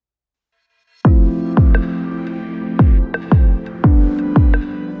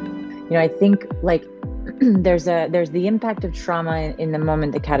I think like there's the impact of trauma in the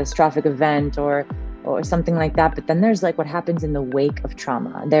moment, the catastrophic event or something like that. But then there's like what happens in the wake of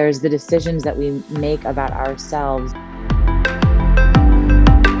trauma. There's the decisions that we make about ourselves,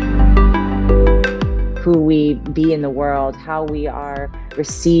 who we be in the world, how we are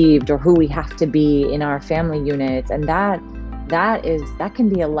received, or who we have to be in our family units. And that can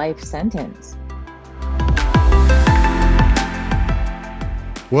be a life sentence.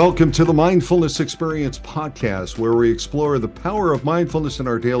 Welcome to the Mindfulness Experience podcast, where we explore the power of mindfulness in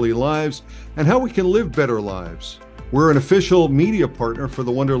our daily lives and how we can live better lives. We're an official media partner for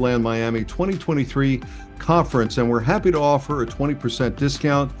the Wonderland Miami 2023 conference, and we're happy to offer a 20%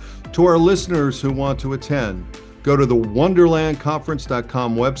 discount to our listeners who want to attend. Go to the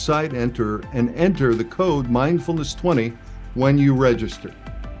wonderlandconference.com website, enter the code mindfulness20 when you register.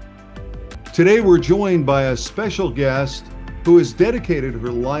 Today, we're joined by a special guest who has dedicated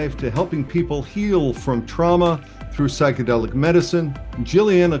her life to helping people heal from trauma through psychedelic medicine,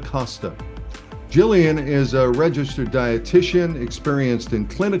 Jillian Acosta. Jillian is a registered dietitian experienced in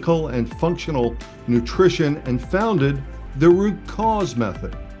clinical and functional nutrition and founded the Root Cause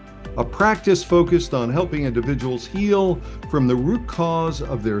Method, a practice focused on helping individuals heal from the root cause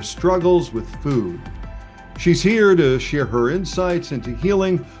of their struggles with food. She's here to share her insights into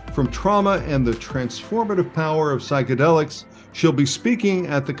healing from trauma and the transformative power of psychedelics. She'll be speaking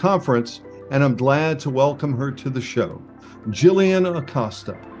at the conference, and I'm glad to welcome her to the show. Jillian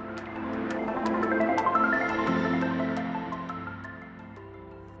Acosta.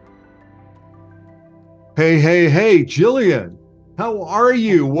 Hey, Jillian. How are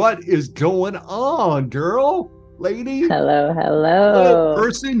you? What is going on, girl? Lady? Hello.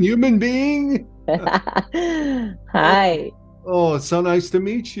 Person, human being? Hi. Oh, it's so nice to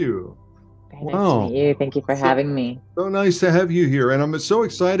meet you. Very nice to meet you. Thank you for having me. So nice to have you here. And I'm so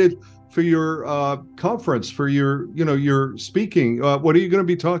excited for your conference, for your speaking. What are you going to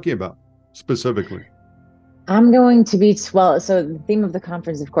be talking about specifically? I'm going to be, so the theme of the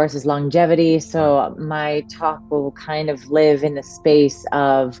conference, of course, is longevity. So my talk will kind of live in the space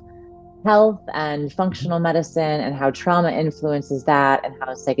of health and functional medicine and how trauma influences that, and how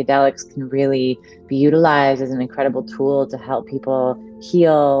psychedelics can really be utilized as an incredible tool to help people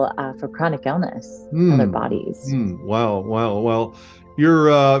heal for chronic illness in their bodies. Wow. Well,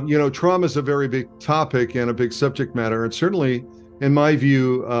 your trauma is a very big topic and a big subject matter. And certainly in my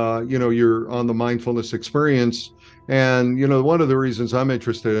view, you're on the mindfulness experience. And, one of the reasons I'm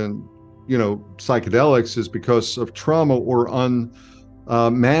interested in, psychedelics is because of trauma or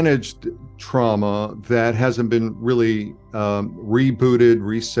managed trauma that hasn't been really rebooted,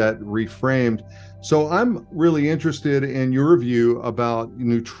 reset, reframed. So I'm really interested in your view about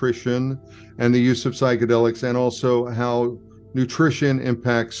nutrition and the use of psychedelics, and also how nutrition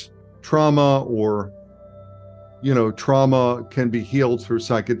impacts trauma, or trauma can be healed through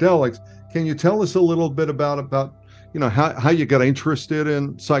psychedelics. Can you tell us a little bit about how you got interested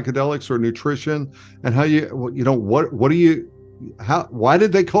in psychedelics or nutrition, and how why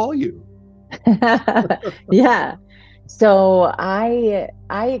did they call you? Yeah. So I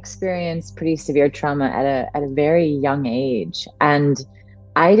experienced pretty severe trauma at a very young age, and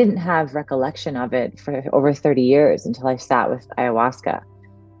I didn't have recollection of it for over 30 years until I sat with ayahuasca.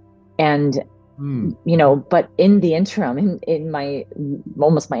 And but in the interim, in my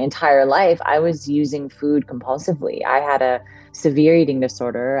almost my entire life, I was using food compulsively. I had a severe eating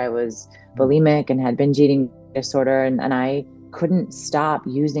disorder. I was bulimic and had binge eating disorder, and I couldn't stop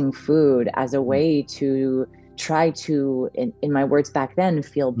using food as a way to try to, in my words back then,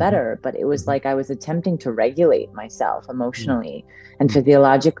 feel better. But it was like I was attempting to regulate myself emotionally and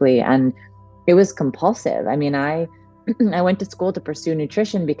physiologically, and it was compulsive. I mean, I went to school to pursue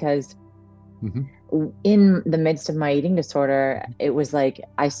nutrition because in the midst of my eating disorder, it was like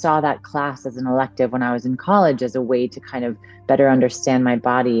I saw that class as an elective when I was in college, as a way to kind of better understand my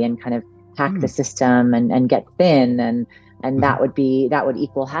body and kind of hack the system and get thin, and that would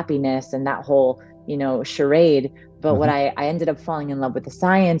equal happiness, and that whole charade. But what I ended up falling in love with the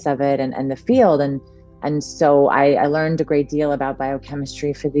science of it and the field, and so I learned a great deal about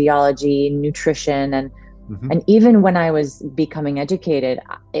biochemistry, physiology, nutrition, and even when I was becoming educated,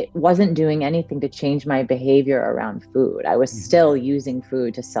 it wasn't doing anything to change my behavior around food. I was still using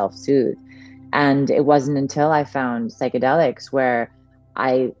food to self-soothe. And it wasn't until I found psychedelics where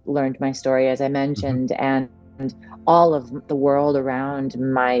I learned my story, as I mentioned, and all of the world around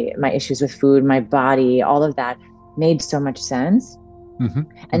my issues with food, my body, all of that made so much sense.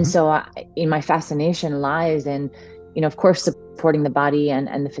 And so in my fascination lies in, of course, supporting the body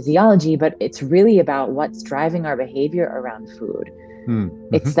and the physiology, but it's really about what's driving our behavior around food.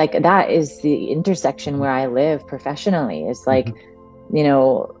 It's like that is the intersection where I live professionally. It's like, you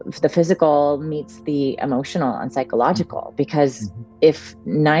know, the physical meets the emotional and psychological, because if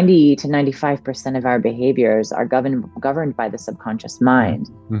 90 to 95% of our behaviors are governed by the subconscious mind,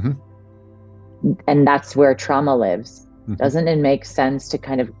 and that's where trauma lives, doesn't it make sense to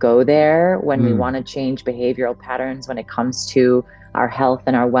kind of go there when we want to change behavioral patterns when it comes to our health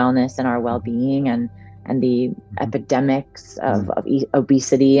and our wellness and our well-being, and the epidemics of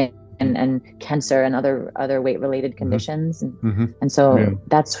obesity and cancer and other weight-related conditions, and so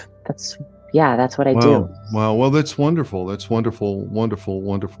that's what I do. Wow. Well, that's wonderful. That's wonderful, wonderful,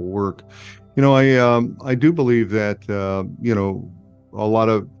 wonderful work. You know, I do believe that you know, a lot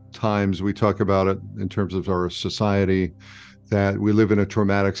of times we talk about it in terms of our society, that we live in a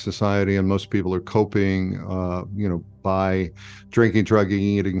traumatic society, and most people are coping, you know, by drinking, drugging,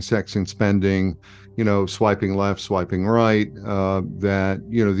 eating, sex, and spending, you know, swiping left, swiping right, that,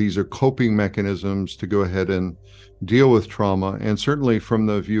 you know, these are coping mechanisms to go ahead and deal with trauma. And certainly from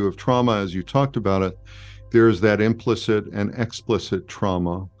the view of trauma, as you talked about it, there's that implicit and explicit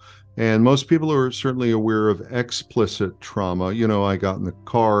trauma. And most people are certainly aware of explicit trauma. You know, I got in the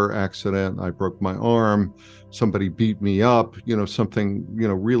car accident, I broke my arm, somebody beat me up, you know, something, you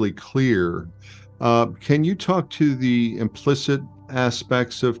know, really clear. Can you talk to the implicit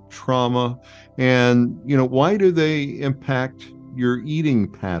aspects of trauma, and, you know, why do they impact your eating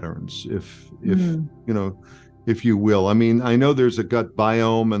patterns, if you know, if you will? I mean, I know there's a gut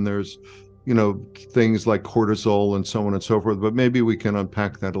biome, and there's, you know, things like cortisol and so on and so forth, but maybe we can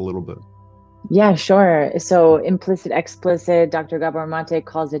unpack that a little bit. Yeah, sure. So implicit, explicit, Dr. Gabor Mate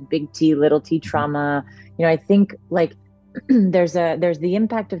calls it big T, little t trauma. You know, I think like there's the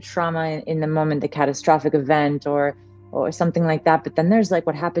impact of trauma in the moment, the catastrophic event or something like that. But then there's like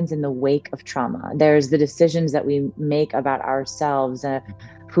what happens in the wake of trauma. There's the decisions that we make about ourselves,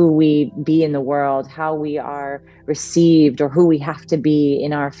 who we be in the world, how we are received, or who we have to be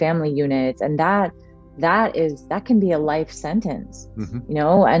in our family units. And that can be a life sentence, you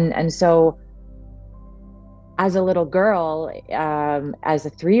know? And so as a little girl, as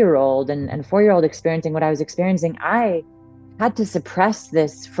a 3-year-old and 4-year-old experiencing what I was experiencing, I had to suppress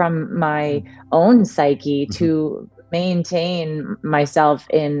this from my own psyche to maintain myself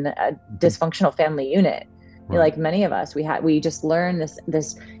in a dysfunctional family unit. You know, like many of us, we just learned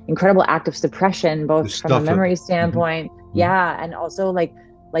this incredible act of suppression, both from a memory standpoint, and also like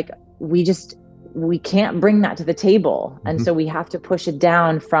we can't bring that to the table, and so we have to push it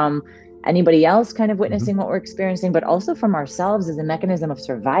down from anybody else kind of witnessing what we're experiencing, but also from ourselves as a mechanism of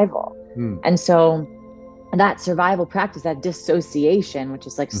survival. And so that survival practice, that dissociation, which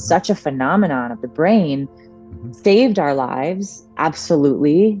is like such a phenomenon of the brain, saved our lives,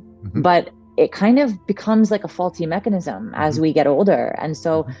 absolutely, but it kind of becomes like a faulty mechanism as we get older. And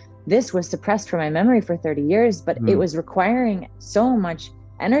so this was suppressed from my memory for 30 years, but it was requiring so much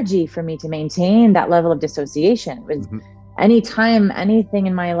energy for me to maintain that level of dissociation. It was anytime anything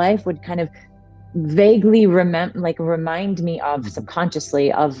in my life would kind of vaguely remind me of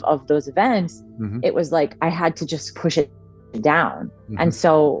subconsciously of those events, it was like I had to just push it down. And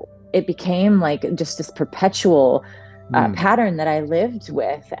so it became like just this perpetual pattern that I lived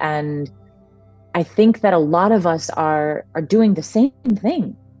with. And I think that a lot of us are doing the same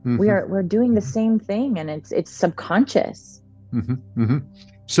thing. We're doing the same thing, and it's subconscious.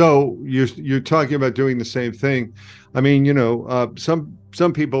 So you're talking about doing the same thing. I mean, you know,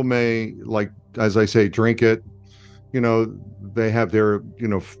 some people may, like, as I say, drink it. You know, they have their, you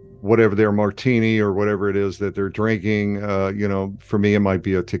know, whatever their martini or whatever it is that they're drinking. You know, for me, it might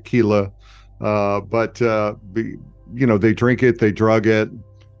be a tequila, but you know, they drink it, they drug it.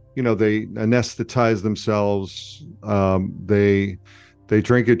 You know, they anesthetize themselves. They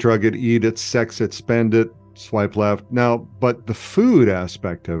drink it, drug it, eat it, sex it, spend it, swipe left. Now, but the food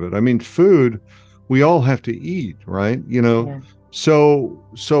aspect of it, I mean, food, we all have to eat, right? You know, so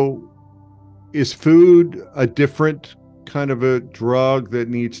is food a different kind of a drug that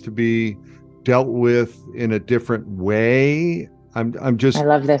needs to be dealt with in a different way? I'm just, I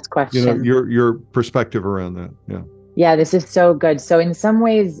love this question. You know, your perspective around that. Yeah, this is so good. So in some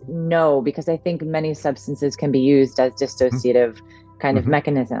ways, no, because I think many substances can be used as dissociative kind of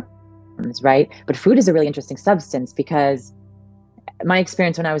mechanisms, right? But food is a really interesting substance, because my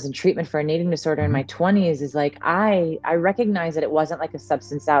experience when I was in treatment for an eating disorder in my 20s is like I recognized that it wasn't like a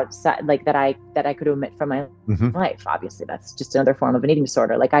substance outside, like that I could omit from my life. Obviously, that's just another form of an eating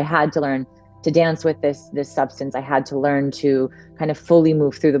disorder. Like I had to learn to dance with this substance. I had to learn to kind of fully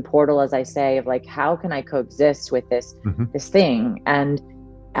move through the portal, as I say, of like, how can I coexist with this thing? And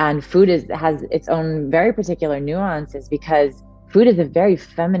food has its own very particular nuances, because food is a very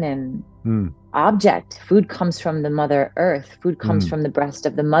feminine Mm. object. Food comes from the mother earth. Food comes Mm. from the breast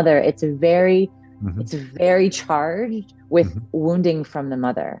of the mother. Mm-hmm. It's very charged with Mm-hmm. wounding from the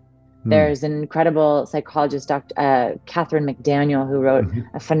mother. Mm. There's an incredible psychologist, Dr. Catherine McDaniel, who wrote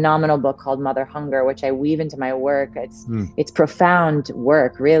Mm-hmm. a phenomenal book called Mother Hunger, which I weave into my work. Mm. It's profound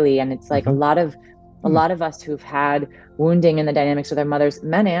work, really, and it's like Mm-hmm. a lot of us who've had wounding in the dynamics with our mothers,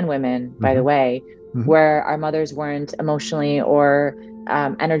 men and women, by Mm-hmm. the way, Mm-hmm. where our mothers weren't emotionally or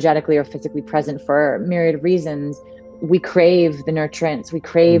energetically or physically present for myriad of reasons. We crave the nurturance, we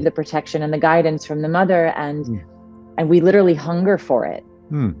crave Mm. the protection and the guidance from the mother, Mm. and we literally hunger for it.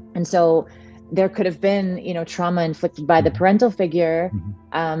 Mm. And so there could have been, trauma inflicted by the Mm-hmm. parental figure,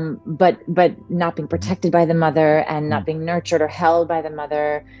 Mm-hmm. but not being Mm-hmm. protected by the mother and not Mm. being nurtured or held by the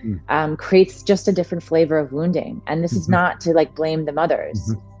mother, Mm. creates just a different flavor of wounding. And this is Mm-hmm. not to like blame the Mm-hmm.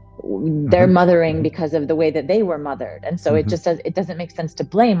 mothers. They're Mm-hmm. mothering because of the way that they were mothered. And so Mm-hmm. it doesn't make sense to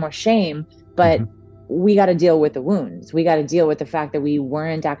blame or shame, but Mm-hmm. we got to deal with the wounds. We got to deal with the fact that we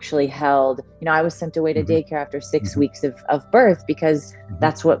weren't actually held. I was sent away to Mm-hmm. daycare after 6 Mm-hmm. weeks of birth because Mm-hmm.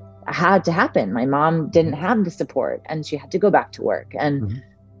 that's what had to happen. My mom didn't have the support and she had to go back to work. Mm-hmm.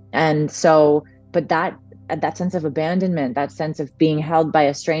 And so, but that sense of abandonment, that sense of being held by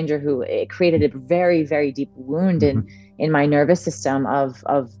a stranger, who it created a very, very deep wound Mm-hmm. in my nervous system of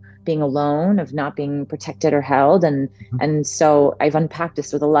being alone, of not being protected or held. And so I've unpacked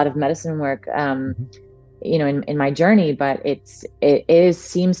this with a lot of medicine work, Mm-hmm. in my journey, but it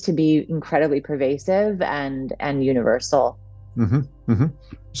seems to be incredibly pervasive and universal. Mm-hmm. Mm-hmm.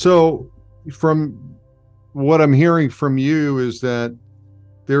 So, from what I'm hearing from you is that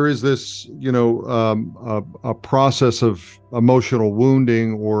there is this, a process of emotional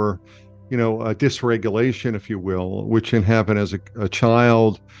wounding, or, a dysregulation, if you will, which can happen as a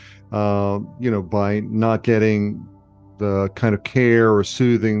child, by not getting the kind of care or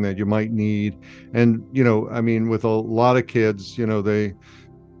soothing that you might need. And, I mean, with a lot of kids, they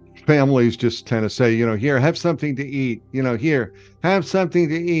families just tend to say, here, have something to eat, here, have something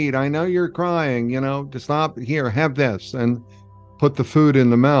to eat. I know you're crying, to stop, here, have this, and put the food in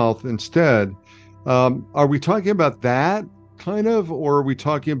the mouth instead. Are we talking about that kind of, or are we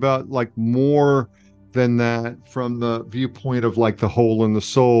talking about like more than that from the viewpoint of like the hole in the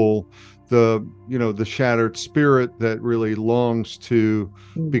soul, the shattered spirit that really longs to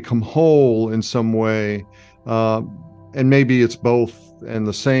become whole in some way? And maybe it's both and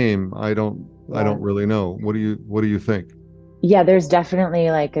the same. I don't really know. What do you think? Yeah, there's definitely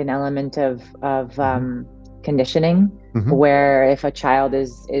like an element of conditioning, Mm-hmm. where if a child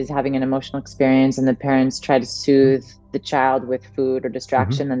is having an emotional experience and the parents try to soothe the child with food or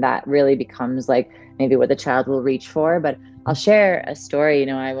distraction, then that really becomes like maybe what the child will reach for. But I'll share a story.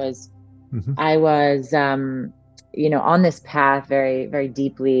 Mm-hmm. I was on this path very, very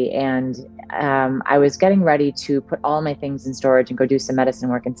deeply, and I was getting ready to put all my things in storage and go do some medicine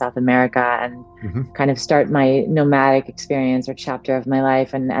work in South America and Mm-hmm. kind of start my nomadic experience or chapter of my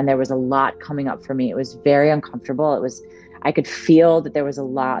life. And there was a lot coming up for me. It was very uncomfortable. I could feel that there was a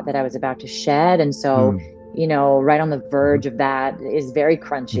lot that I was about to shed. And so, right on the verge of that is very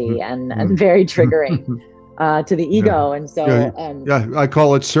crunchy and very triggering to the Yeah. ego. And so, Yeah, I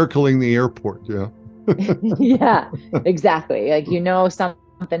call it circling the airport. Yeah. yeah, exactly. Like,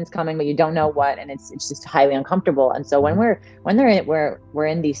 something's coming, but you don't know what, and it's just highly uncomfortable. And so when we're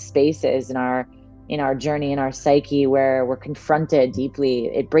in these spaces in our journey, in our psyche, where we're confronted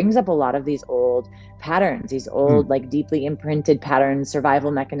deeply, it brings up a lot of these old patterns, these old, like deeply imprinted patterns, survival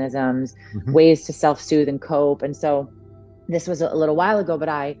mechanisms, ways to self-soothe and cope. And so this was a little while ago, but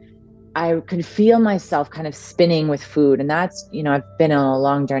I could feel myself kind of spinning with food. And that's, I've been on a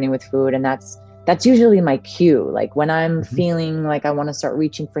long journey with food, and that's usually my cue. Like when I'm feeling like I want to start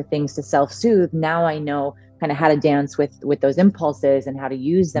reaching for things to self-soothe, now I know kind of how to dance with those impulses and how to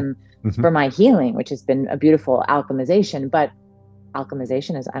use them for my healing, which has been a beautiful alchemization. But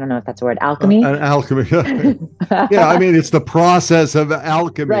alchemization is, I don't know if that's a word, alchemy. An alchemy. Yeah, I mean, it's the process of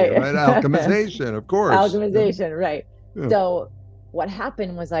alchemy, right? Alchemization, of course. Alchemization, right. Yeah. So what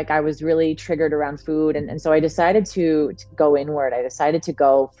happened was, like, I was really triggered around food. And so I decided to go inward. I decided to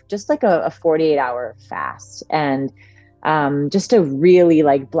go just like a 48-hour fast, and just to really,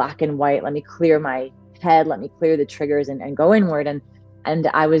 like, black and white, let me clear my head, let me clear the triggers and go inward. And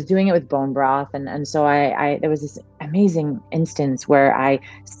I was doing it with bone broth. And so I there was this amazing instance where I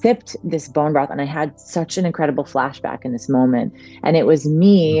sipped this bone broth, and I had such an incredible flashback in this moment. And it was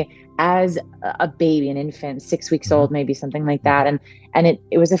me as a baby, an infant, 6 weeks old, maybe something like that. And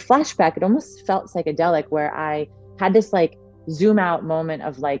it was a flashback. It almost felt psychedelic, where I had this, like, zoom out moment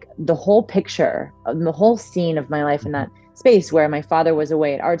of like the whole picture of the whole scene of my life in that space, where my father was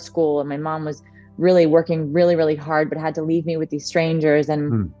away at art school and my mom was really working really, really hard, but had to leave me with these strangers.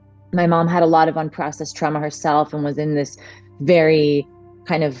 And my mom had a lot of unprocessed trauma herself and was in this very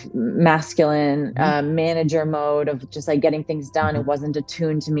kind of masculine manager mode of just like getting things done. It wasn't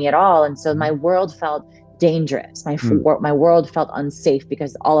attuned to me at all. And so my world felt dangerous. My world felt unsafe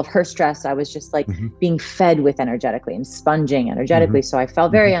because all of her stress, I was just like being fed with energetically and sponging energetically. So I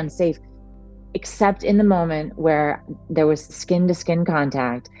felt very unsafe, except in the moment where there was skin to skin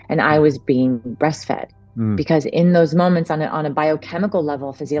contact and I was being breastfed. Because in those moments on a biochemical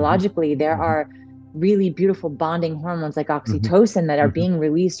level, physiologically, there are really beautiful bonding hormones like oxytocin that are being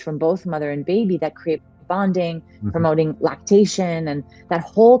released from both mother and baby that create bonding, promoting lactation, and that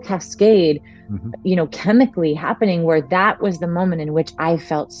whole cascade, you know, chemically happening, where that was the moment in which I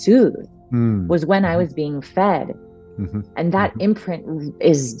felt soothed, was when I was being fed. And that imprint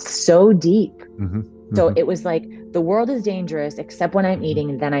is so deep. So it was like, the world is dangerous, except when I'm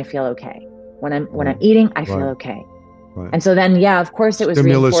eating, then I feel okay. When I'm eating, I feel okay. And so then, yeah, of course it was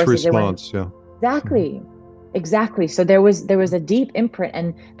stimulus reinforced response. Exactly. So there was a deep imprint,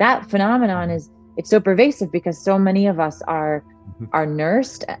 and that phenomenon it's so pervasive because so many of us are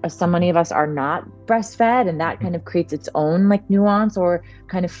nursed, so many of us are not breastfed, and that kind of creates its own like nuance or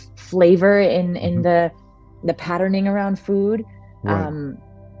kind of flavor in the patterning around food.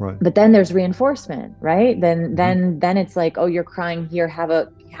 But then there's reinforcement, right? Then it's like, oh, you're crying, here, have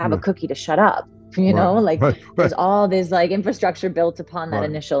a cookie to shut up, you know, like there's all this like infrastructure built upon that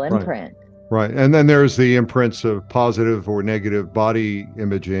initial imprint. And then there's the imprints of positive or negative body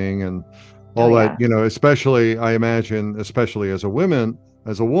imaging and all that, you know, especially, I imagine, especially as a woman,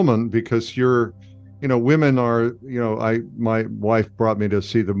 because you're, you know, women are, you know, my wife brought me to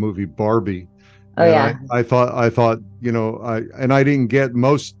see the movie Barbie. I thought, you know, I didn't get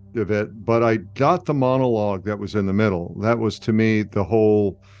most of it, but I got the monologue that was in the middle. That was, to me, the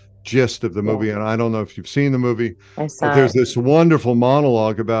whole gist of the movie. And I don't know if you've seen the movie, but there's this wonderful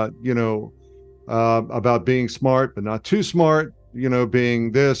monologue about, you know, about being smart, but not too smart, you know,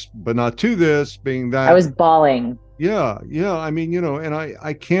 being this, but not too this, being that. I was bawling. Yeah. I mean, you know, and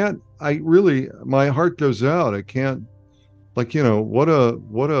I can't, I really, my heart goes out. I can't, like, you know, what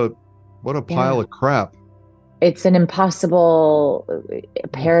a pile of crap. It's an impossible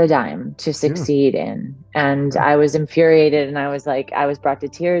paradigm to succeed in. And I was infuriated, and I was brought to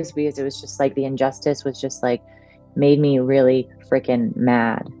tears because it was just like the injustice was just like, made me really freaking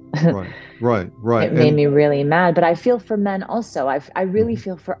mad. It made me really mad. But I feel for men also. I really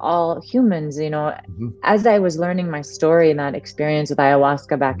feel for all humans, you know. As I was learning my story and that experience with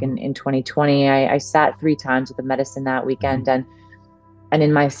ayahuasca back in 2020, I sat 3 times with the medicine that weekend. And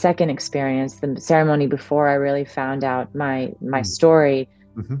in my second experience, the ceremony before I really found out my story,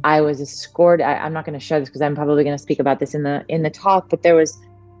 I was escorted. I'm not going to share this because I'm probably going to speak about this in the talk, but there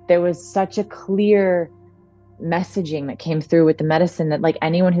was such a clear messaging that came through with the medicine that, like,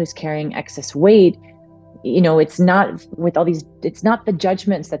 anyone who's carrying excess weight, you know, it's not with all these, it's not the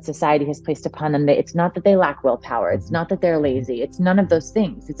judgments that society has placed upon them. It's not that they lack willpower. It's not that they're lazy. It's none of those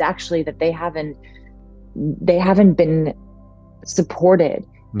things. It's actually that they haven't been supported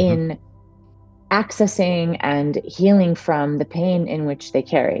in accessing and healing from the pain in which they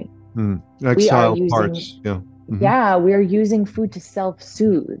carry. Exile parts. We are using food to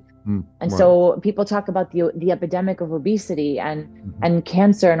self-soothe. And so people talk about the epidemic of obesity and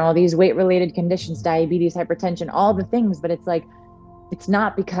cancer and all these weight-related conditions, diabetes, hypertension, all the things, but it's like, it's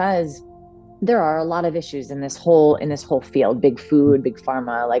not, because there are a lot of issues in this whole field, big food, big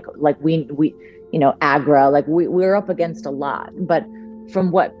pharma, like we you know, agra, like we're up against a lot. But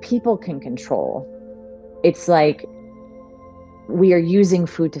from what people can control, it's like we are using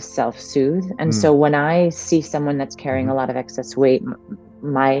food to self-soothe. And so when I see someone that's carrying a lot of excess weight,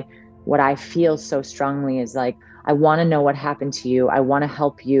 what I feel so strongly is like, I want to know what happened to you. I want to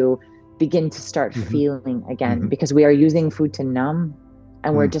help you begin to start feeling again, because we are using food to numb,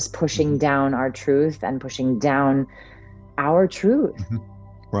 and we're just pushing down our truth and pushing down our truth.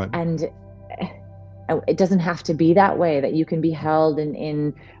 And it doesn't have to be that way, that you can be held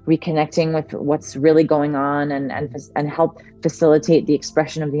in reconnecting with what's really going on and help facilitate the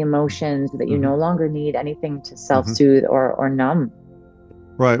expression of the emotions, that you no longer need anything to self-soothe or numb.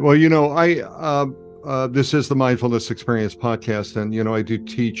 Well, you know, this is the Mindfulness Experience podcast, and, you know, I do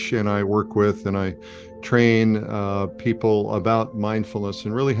teach and I work with and I train people about mindfulness,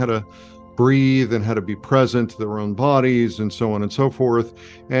 and really how to breathe and how to be present to their own bodies and so on and so forth.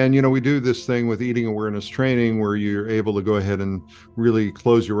 And, we do this thing with eating awareness training where you're able to go ahead and really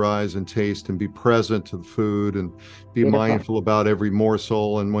close your eyes and taste and be present to the food and be Beautiful. mindful about every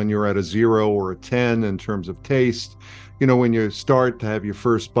morsel. And when you're at a 0 or a 10 in terms of taste, when you start to have your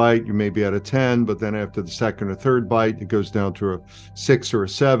first bite, you may be at a 10, but then after the second or third bite, it goes down to a 6 or a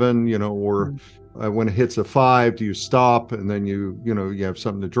 7, or when it hits a 5, do you stop and then you have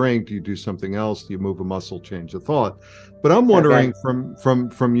something to drink? Do you do something else? Do you move a muscle, change a thought? But I'm wondering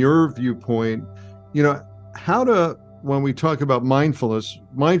from your viewpoint, how to, when we talk about mindfulness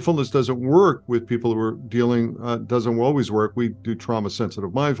doesn't work with people who are dealing, doesn't always work. We do trauma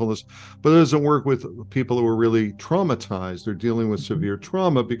sensitive mindfulness, but it doesn't work with people who are really traumatized. They're dealing with severe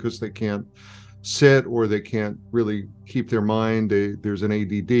trauma because they can't sit or they can't really keep their mind. There's an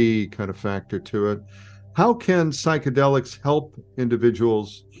ADD kind of factor to it. How can psychedelics help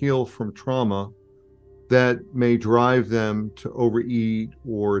individuals heal from trauma that may drive them to overeat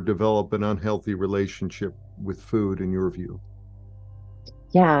or develop an unhealthy relationship with food, in your view?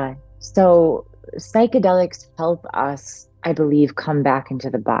 Yeah. So psychedelics help us, I believe, come back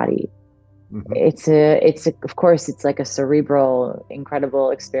into the body. Mm-hmm. Of course, it's like a cerebral,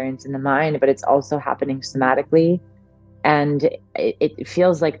 incredible experience in the mind, but it's also happening somatically. And it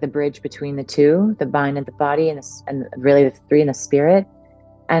feels like the bridge between the two, the mind and the body, and really the three in the spirit.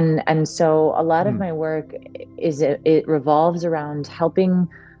 And so a lot of my work it revolves around helping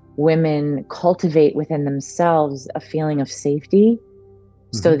women cultivate within themselves a feeling of safety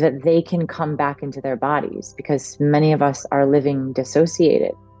so that they can come back into their bodies, because many of us are living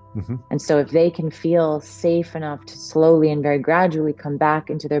dissociated. And so if they can feel safe enough to slowly and very gradually come back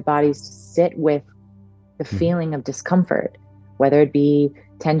into their bodies to sit with the feeling of discomfort, whether it be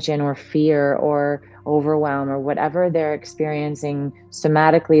tension or fear or overwhelm or whatever they're experiencing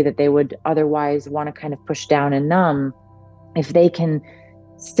somatically that they would otherwise want to kind of push down and numb, if they can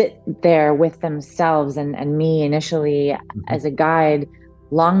sit there with themselves and me initially as a guide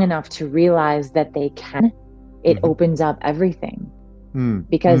long enough to realize that they can, it opens up everything.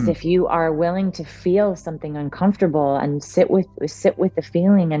 Because if you are willing to feel something uncomfortable and sit with the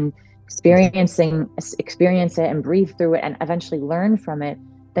feeling and experience it and breathe through it and eventually learn from it,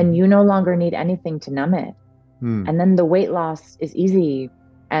 then you no longer need anything to numb it. And then the weight loss is easy,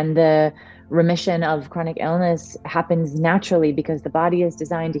 and the remission of chronic illness happens naturally because the body is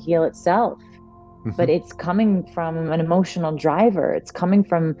designed to heal itself. But it's coming from an emotional driver. It's coming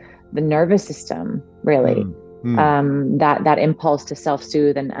from the nervous system, really. That impulse to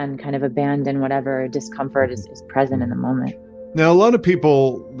self-soothe and kind of abandon whatever discomfort is present in the moment. Now, a lot of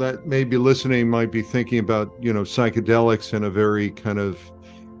people that may be listening might be thinking about, psychedelics in a very kind of,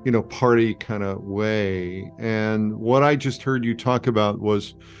 party kind of way. And what I just heard you talk about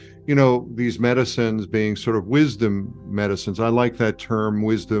was, these medicines being sort of wisdom medicines. I like that term,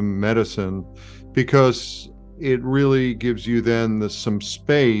 wisdom medicine, because it really gives you then some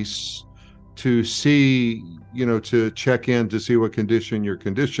space to see, to check in to see what condition your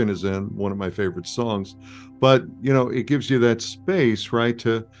condition is in, one of my favorite songs. But, it gives you that space, right,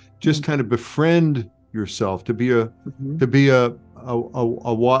 to just kind of befriend yourself, to be a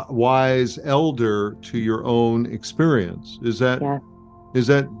wise elder to your own experience. Is that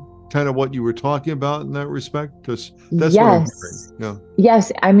kind of what you were talking about in that respect? Because that's what I'm hearing. Yeah.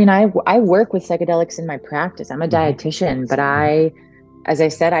 Yes. I mean, I work with psychedelics in my practice. I'm a dietitian, but as I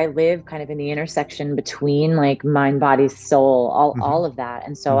said, I live kind of in the intersection between like mind, body, soul, all of that.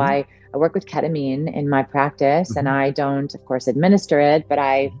 And so I work with ketamine in my practice, and I don't, of course, administer it, but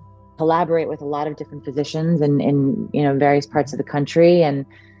I collaborate with a lot of different physicians in various parts of the country.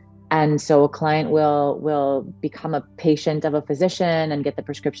 And so a client will become a patient of a physician and get the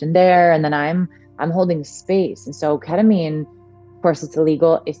prescription there, and then I'm holding space. And so ketamine, of course, it's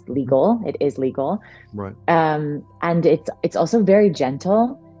illegal. It is legal. Right. And it's also very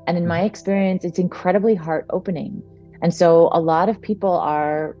gentle. And in my experience, it's incredibly heart opening. And so a lot of people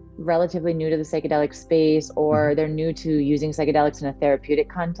are relatively new to the psychedelic space, or they're new to using psychedelics in a therapeutic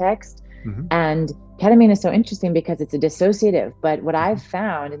context. And ketamine is so interesting because it's a dissociative. But what I've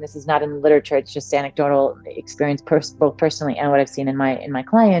found, and this is not in the literature, it's just anecdotal experience, both personally and what I've seen in my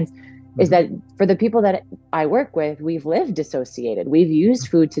clients, is that for the people that I work with, we've lived dissociated. We've used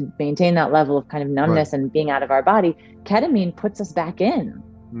food to maintain that level of kind of numbness and being out of our body. Ketamine puts us back in.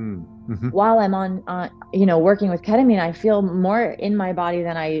 While I'm on, working with ketamine, I feel more in my body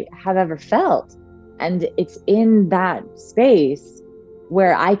than I have ever felt. And it's in that space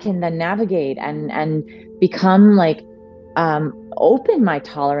where I can then navigate and become like, open my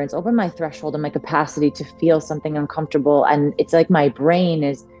tolerance, open my threshold and my capacity to feel something uncomfortable. And it's like my brain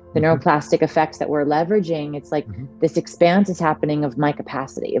is the neuroplastic effects that we're leveraging, it's like this expanse is happening of my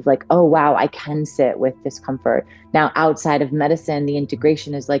capacity of like, oh, wow, I can sit with discomfort. Now, outside of medicine, the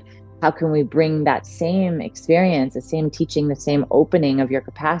integration is like, how can we bring that same experience, the same teaching, the same opening of your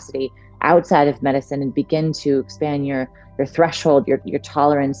capacity outside of medicine and begin to expand your threshold, your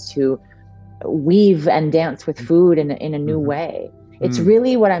tolerance to weave and dance with food in a new way. It's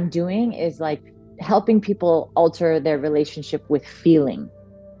really what I'm doing is like helping people alter their relationship with feeling.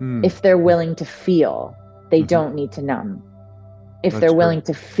 If they're willing to feel, they don't need to numb. If That's they're great. willing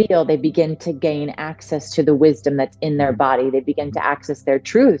to feel, they begin to gain access to the wisdom that's in their body. They begin to access their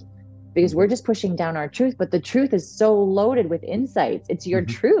truth, because we're just pushing down our truth, but the truth is so loaded with insights. It's your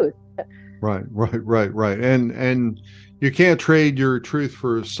truth. Right, right. And you can't trade your truth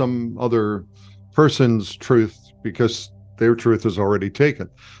for some other person's truth because their truth is already taken.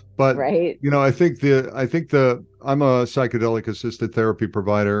 But Right. I think I'm a psychedelic assisted therapy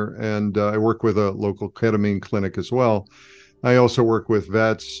provider, and I work with a local ketamine clinic as well. I also work with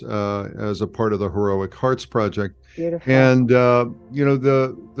vets as a part of the Heroic Hearts Project. Beautiful. And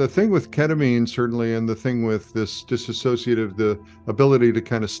the thing with ketamine, certainly, and the thing with this disassociative, the ability to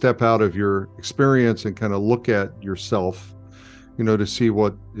kind of step out of your experience and kind of look at yourself, to see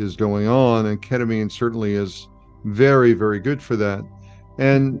what is going on. And ketamine certainly is very, very good for that.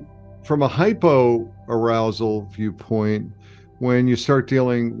 And from a hypoarousal viewpoint, when you start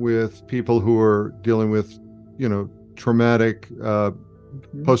dealing with people who are dealing with, traumatic,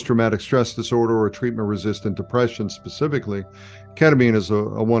 post-traumatic stress disorder or treatment-resistant depression specifically, ketamine is a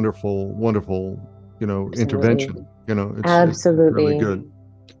wonderful, wonderful, intervention. It's really good.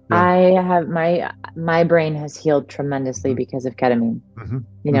 Yeah. I have my brain has healed tremendously because of ketamine.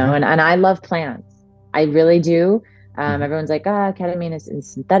 And I love plants. I really do. Everyone's like, ketamine is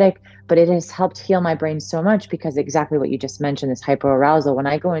synthetic, but it has helped heal my brain so much because exactly what you just mentioned, this hypoarousal. When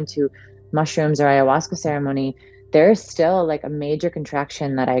I go into mushrooms or ayahuasca ceremony, there's still like a major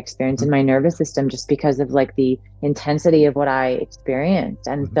contraction that I experience in my nervous system just because of like the intensity of what I experienced.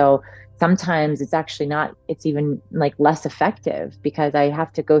 And so sometimes it's actually not, it's even like less effective because I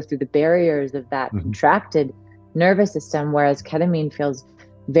have to go through the barriers of that contracted nervous system, whereas ketamine feels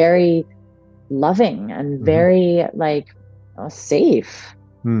very loving and very like safe,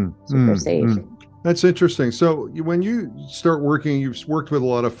 super safe. That's interesting. So when you start working, you've worked with a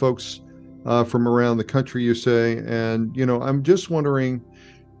lot of folks from around the country, you say, and I'm just wondering,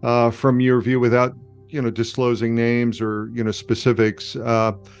 from your view, without disclosing names or specifics,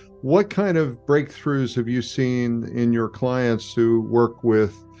 what kind of breakthroughs have you seen in your clients who work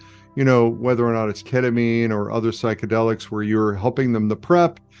with, whether or not it's ketamine or other psychedelics, where you're helping them to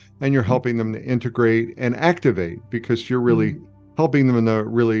prep and you're helping them to integrate and activate, because you're really helping them to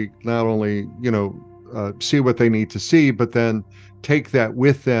really not only see what they need to see, but then take that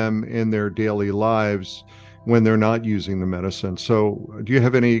with them in their daily lives when they're not using the medicine. So do you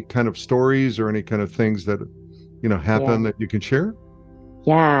have any kind of stories or any kind of things that happen that you can share?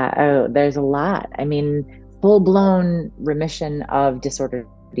 Yeah. Oh, there's a lot. I mean, full-blown remission of disordered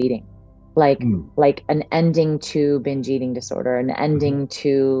eating, like an ending to binge eating disorder, an ending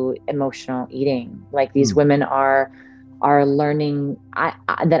to emotional eating. Like these women are learning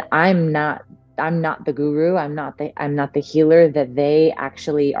that I'm not the guru, I'm not the healer, that they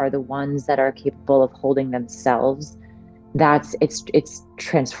actually are the ones that are capable of holding themselves. It's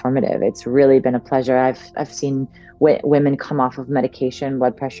transformative. It's really been a pleasure. I've seen women come off of medication,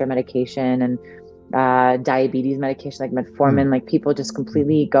 blood pressure medication, and diabetes medication like metformin. Like people just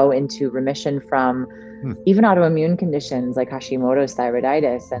completely go into remission from even autoimmune conditions like Hashimoto's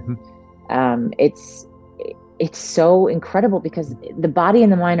thyroiditis, and it's so incredible because the body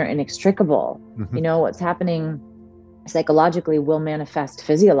and the mind are inextricable. What's happening psychologically will manifest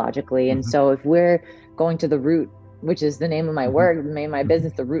physiologically. And so if we're going to the root, which is the name of my work, the name of my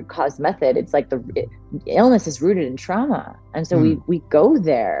business, the root cause method, it's like illness is rooted in trauma. And so we go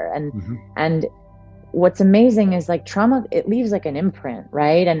there. And what's amazing is like trauma, it leaves like an imprint,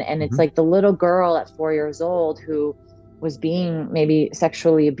 right? And it's like the little girl at 4 years old who was being maybe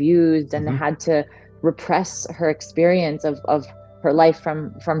sexually abused and had to repress her experience of her life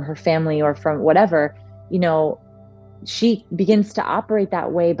from her family or from whatever, she begins to operate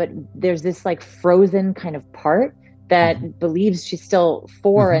that way. But there's this like frozen kind of part that believes she's still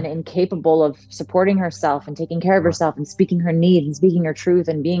 4 and incapable of supporting herself and taking care of herself and speaking her needs and speaking her truth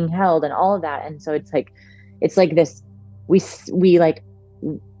and being held and all of that. And so it's like this, we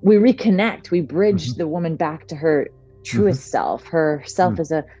reconnect, we bridge the woman back to her truest self. Her self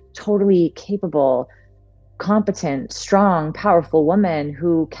is a totally capable, competent, strong, powerful woman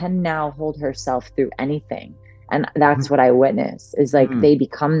who can now hold herself through anything. And that's what I witness is like Mm. they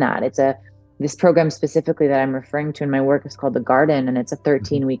become that. This program specifically that I'm referring to in my work is called The Garden, and it's a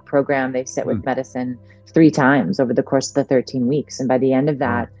 13-week program. They sit with Mm. medicine 3 times over the course of the 13 weeks. And by the end of Wow.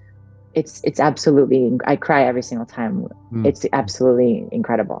 that, it's absolutely, I cry every single time. Mm. It's absolutely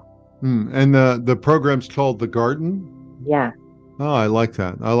incredible. Mm. And the program's called The Garden. Yeah. Oh, I like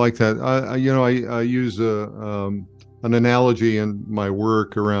that. I like that. I use an analogy in my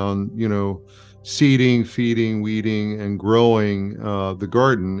work around, seeding, feeding, weeding, and growing the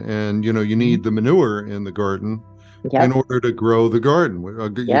garden. And, you need the manure in the garden in Yep. order to grow the garden.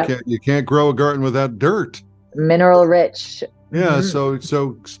 Yep. You can't grow a garden without dirt. Mineral rich. Yeah, Hmm.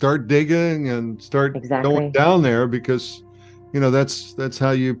 so start digging and start going Exactly. down there because that's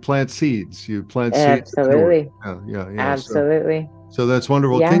how you plant seeds. You plant seeds of manure. Absolutely. Yeah. Absolutely. So that's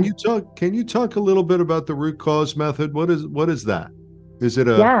wonderful. Yeah. Can you talk a little bit about the root cause method? What is that? Is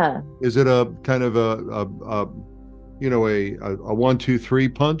Yeah. it a kind of a 1, 2, 3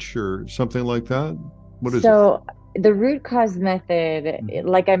 punch or something like that? What is it? So the root cause method, Mhm.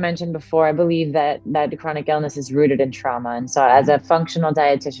 like I mentioned before, I believe that chronic illness is rooted in trauma. And so as Mhm. a functional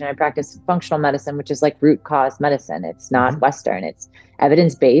dietitian, I practice functional medicine, which is like root cause medicine. It's not Mhm. Western, it's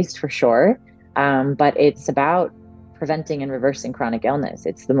evidence-based for sure. But it's about preventing and reversing chronic illness.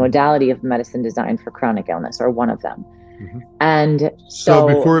 It's the Mhm. modality of medicine designed for chronic illness, or one of them. Mhm. And So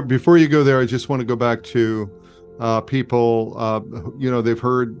so, before you go there, I just want to go back to people. They've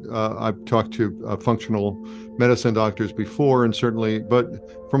heard. I've talked to functional medicine doctors before, and certainly,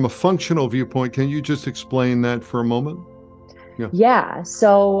 but from a functional viewpoint, can you just explain that for a moment? Yeah. yeah.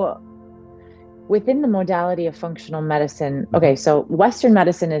 So within the modality of functional medicine, Mhm. okay, so Western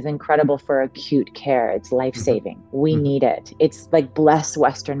medicine is incredible for acute care. It's Mhm. life-saving. We Mhm. need it. It's like bless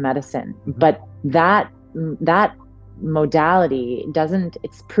Western medicine. Mhm. But that modality doesn't,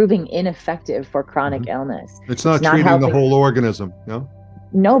 it's proving ineffective for chronic Mhm. illness. It's It's not not treating the helping. whole organism. Yeah.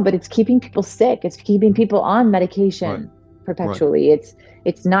 No, but it's keeping people sick. It's keeping Mhm. people on Right. medication Right. perpetually.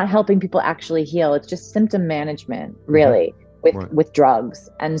 It's not helping people actually heal. It's just symptom management, Mhm. really, with Right. with drugs.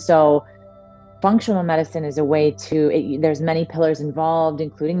 And so functional medicine is a way there's many pillars involved,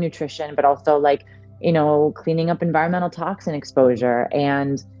 including nutrition, but also like, cleaning up environmental toxin Mhm. exposure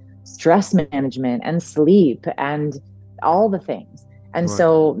and stress management and sleep and all the things. And Right.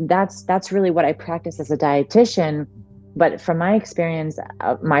 so that's really what I practice as a dietitian. But from my experience,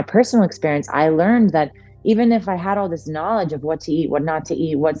 my personal experience, I learned that even if I had all this knowledge of what to eat, what not to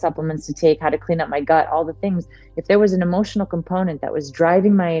eat, what supplements to take, how to clean up my gut, all the things, if there was an emotional component that was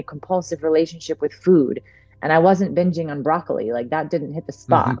driving my compulsive relationship with food, and I wasn't binging on broccoli, like that didn't hit the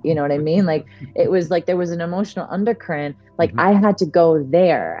spot. You know what I mean? Like it was like there was an emotional undercurrent. Like Mhm. I had to go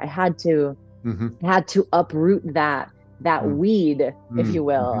there. Mhm. I had to uproot that Mhm. weed, if Mhm. you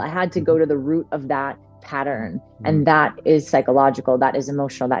will. Mhm. I had to go Mhm. to the root of that pattern. Mhm. And that is psychological, that is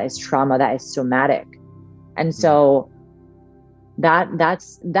emotional, that is trauma, that is somatic. And Mhm. so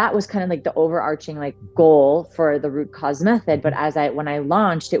that was kind of like the overarching like goal for the root cause method. But Mhm. when I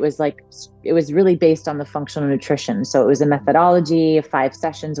launched, it was really based on the functional nutrition. So it was a methodology of 5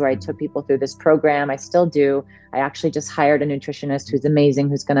 sessions where I Mhm. took people through this program. I still do. I actually just hired a nutritionist who's amazing,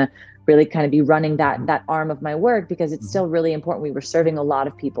 who's going to really kind of be running Mhm. that arm of my work, because it's Mhm. still really important. We were serving a lot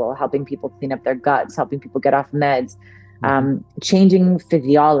of people, helping people clean up their guts, helping people get off meds, Mhm. changing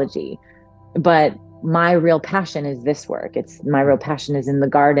physiology. But my real passion is this work. It's my real passion is in the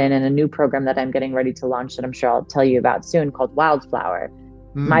garden, and a new program that I'm getting ready to launch that I'm sure I'll tell you about soon, called Wildflower.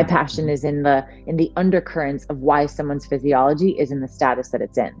 My Mhm. passion is in the undercurrents of why someone's physiology is in the status that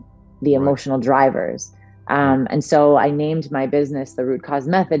it's in, the Right. emotional drivers. Right. And so I named my business the Root Cause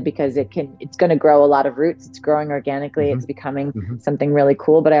Method because it's going to grow a lot of roots. It's growing organically. It's Mhm. becoming Mhm. something really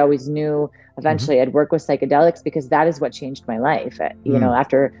cool. But I always knew Mhm. eventually I'd work with psychedelics, because that is what changed my life. Mhm.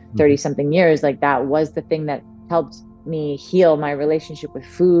 After 30 Mhm. something years, like that was the thing that helped me heal my relationship with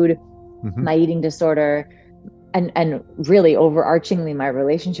food, Mhm. my eating disorder, and really overarchingly my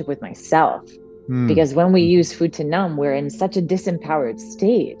relationship with myself. Mhm. Because when we use food to numb, we're in such a disempowered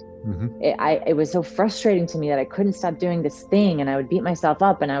state. Mhm. It was so frustrating to me that I couldn't stop doing this thing, and I would beat myself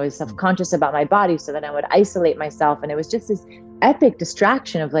up, and I was self-conscious about my body, so then I would isolate myself, and it was just this epic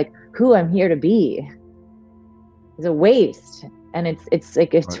distraction of like who I'm here to be is a waste. And it's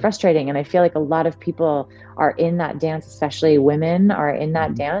like it's Right. frustrating, and I feel like a lot of people are in that dance, especially women are in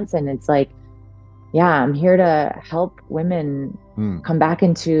that Mhm. dance, and it's like, yeah, I'm here to help women Mhm. come back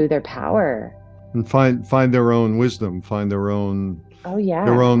into their power. And find their own wisdom, find their own Oh their yeah,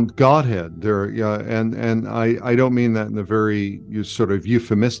 own godhead. They're yeah, and I don't mean that in a very sort of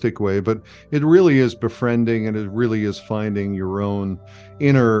euphemistic way, but it really is befriending, and it really is finding your own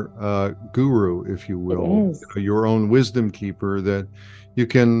inner guru, if you it will, is. your own wisdom keeper that you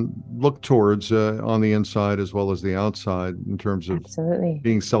can look towards on the inside as well as the outside in terms of Absolutely.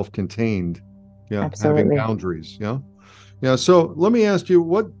 being self-contained. Yeah, having Absolutely. boundaries. Yeah. Yeah. So let me ask you,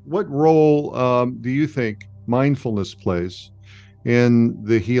 what role do you think mindfulness plays in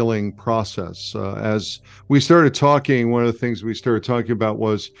the healing process? As we started talking, one of the things we started talking about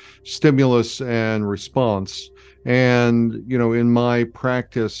was stimulus and response. And, in my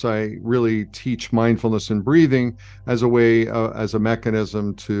practice, I really teach mindfulness and breathing as a way, as a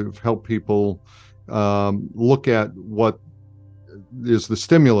mechanism to help people look at what is the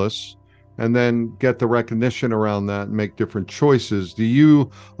stimulus and then get the recognition around that and make different choices. Do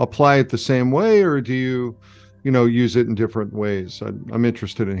you apply it the same way, or do you, use it in different ways? I'm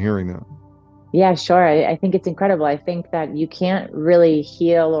interested in hearing that. Yeah, sure. I think it's incredible. I think that you can't really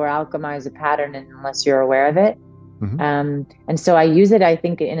heal or alchemize a pattern unless you're aware of it. Mm-hmm. And so I use it, I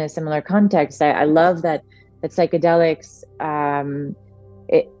think, in a similar context. I love that psychedelics,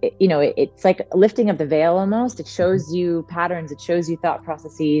 it's like lifting of the veil almost. It Mm-hmm. shows you patterns, it shows you thought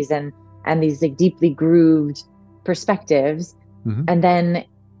processes and these like deeply grooved perspectives. Mm-hmm. And then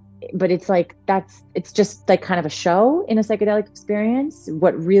but it's just like kind of a show in a psychedelic experience.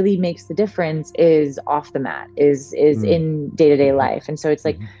 What really makes the difference is off the mat, is in day-to-day life. And so it's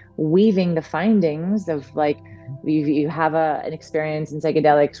like Mm-hmm. weaving the findings of like you have an experience in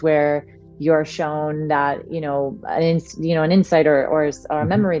psychedelics where you're shown that an insight or a Mm-hmm.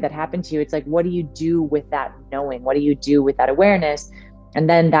 memory that happened to you. It's like, what do you do with that knowing? What do you do with that awareness? And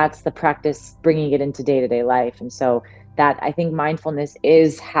then that's the practice, bringing it into day-to-day life. And so that, I think, mindfulness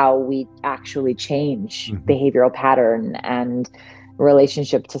is how we actually change Mm-hmm. behavioral pattern and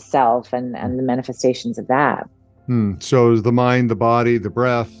relationship to self and the manifestations of that. So the mind, the body, the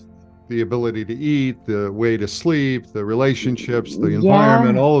breath, the ability to eat, the way to sleep, the relationships, the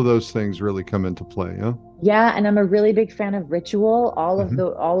environment, Yeah. all of those things really come into play. Yeah. Yeah, and I'm a really big fan of ritual.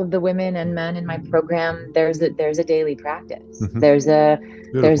 Mm-hmm. All of the women and men in my program, there's a daily practice. Mm-hmm. There's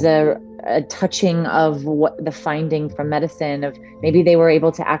Beautiful. a touching of what the finding from medicine of maybe they were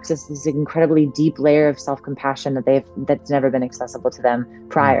able to access this incredibly deep layer of self-compassion that's never been accessible to them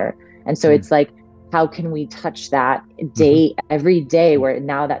prior. And so Mm-hmm. it's like, how can we touch that Mm-hmm. every day, where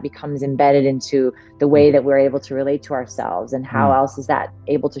now that becomes embedded into the way that we're able to relate to ourselves, and how else is that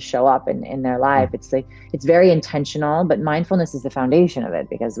able to show up in their life? It's like, it's very intentional, but mindfulness is the foundation of it,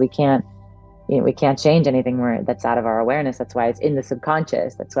 because we can't change anything that's out of our awareness. That's why it's in the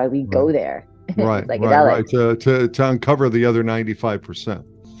subconscious. That's why we Right. go there Right, with right. psychedelics. To uncover the other 95%.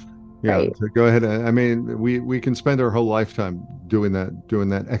 Yeah, Right. to go ahead. I mean, we can spend our whole lifetime doing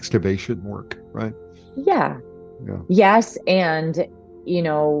that excavation work, right? Yeah. Yeah. Yes. And, you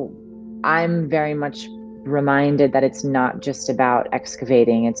know, I'm very much reminded that it's not just about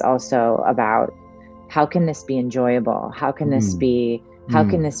excavating, it's also about how can this be enjoyable? Mm, How mm.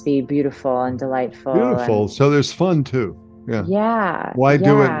 can this be beautiful and delightful? And Beautiful. So there's fun too. Yeah. yeah, Why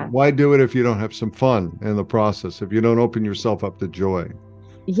do it? yeah. Why do it if you don't have some fun in the process? If you don't open yourself up to joy?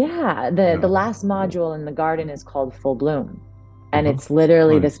 Yeah, Yeah. the last module in the garden is called Full Bloom. And Uh-huh. it's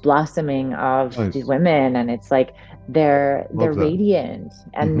literally this Nice. blossoming of these Nice. women, and it's like they're Love that. radiant.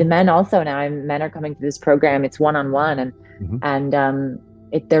 And Hmm. the men also, now men are coming to this program. It's one-on-one, Hmm. and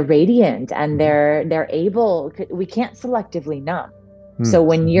they're radiant, and Hmm. they're able, we can't selectively numb. So Hmm.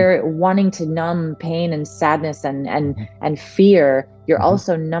 when Hmm. you're wanting to numb pain and sadness Hmm. and fear, you're Hmm.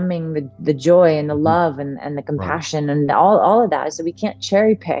 also numbing the joy and the Hmm. love and the Right. compassion and all of that. So we can't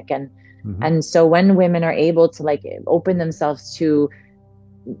cherry pick. Hmm. And so when women are able to like open themselves to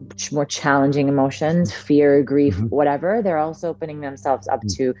more challenging emotions, fear, grief, Hmm. whatever, they're also opening themselves up Hmm.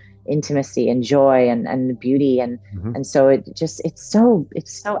 to intimacy and joy and the beauty. Hmm. And so it's so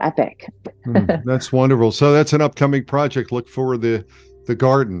epic. That's wonderful. So that's an upcoming project. Look for the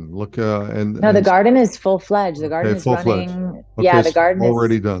garden. Look No, the and garden is full-fledged. The garden okay, is full fledged. running. Okay, Yeah, so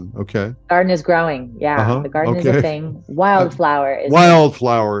already done. Okay. garden is growing. Yeah, Uh-huh. the garden is a Okay. thing. Uh, Wildflower is a thing.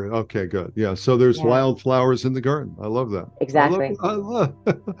 Wildflower. Okay, good. Yeah. So there's Yeah, wildflowers in the garden. I love that. exactly. I love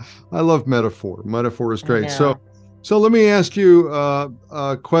I love metaphor. Metaphor is I great. So know. let me ask you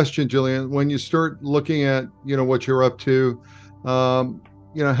a question, Jillian. When you start looking at, what you're up to,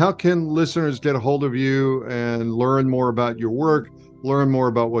 how can listeners get a hold of you and learn more about your work, learn more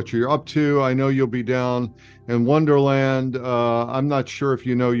about what you're up to? I know you'll be down in Wonderland. I'm not sure if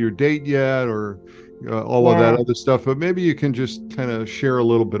you know your date yet or all of that Yeah, other stuff, but maybe you can just kind of share a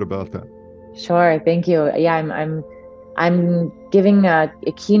little bit about that. sure. Thank you. Yeah, I'm I'm giving a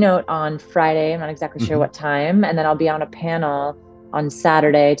keynote on Friday. I'm not exactly sure Hmm. what time. And then I'll be on a panel on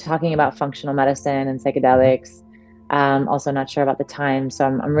Saturday talking about functional medicine and psychedelics. Also, not sure about the time. So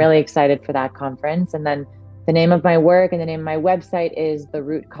I'm really excited for that conference. And then the name of my work and the name of my website is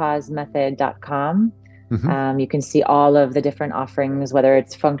therootcausemethod.com. Hmm. You can see all of the different offerings, whether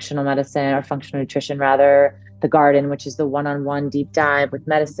it's functional medicine or functional nutrition, rather. The Garden, which is the one-on-one deep dive with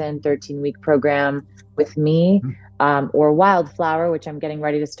medicine, 13-week program with me, or Wildflower, which I'm getting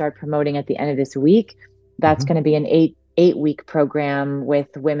ready to start promoting at the end of this week. That's Hmm. going to be an eight-week program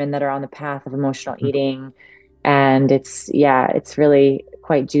with women that are on the path of emotional eating. And it's really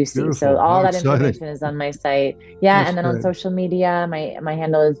quite juicy. So Beautiful. How all that exciting. information is on my site. Yeah, That's and then on great. social media, my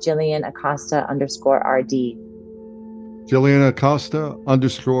handle is Jillian Acosta _RD. Jillian Acosta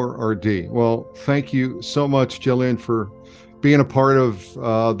 _RD. Well, thank you so much, Jillian, for being a part of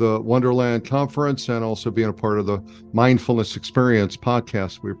the Wonderland Conference and also being a part of the Mindfulness Experience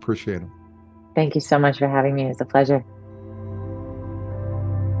podcast. We appreciate it. Thank you so much for having me. It's a pleasure.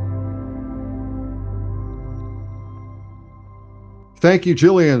 Thank you,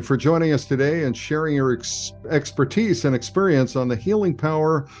 Jillian, for joining us today and sharing your expertise and experience on the healing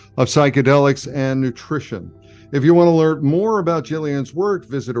power of psychedelics and nutrition. If you want to learn more about Jillian's work,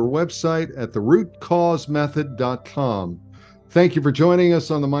 visit her website at therootcausemethod.com. Thank you for joining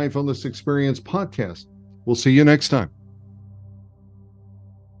us on the Mindfulness Experience podcast. We'll see you next time.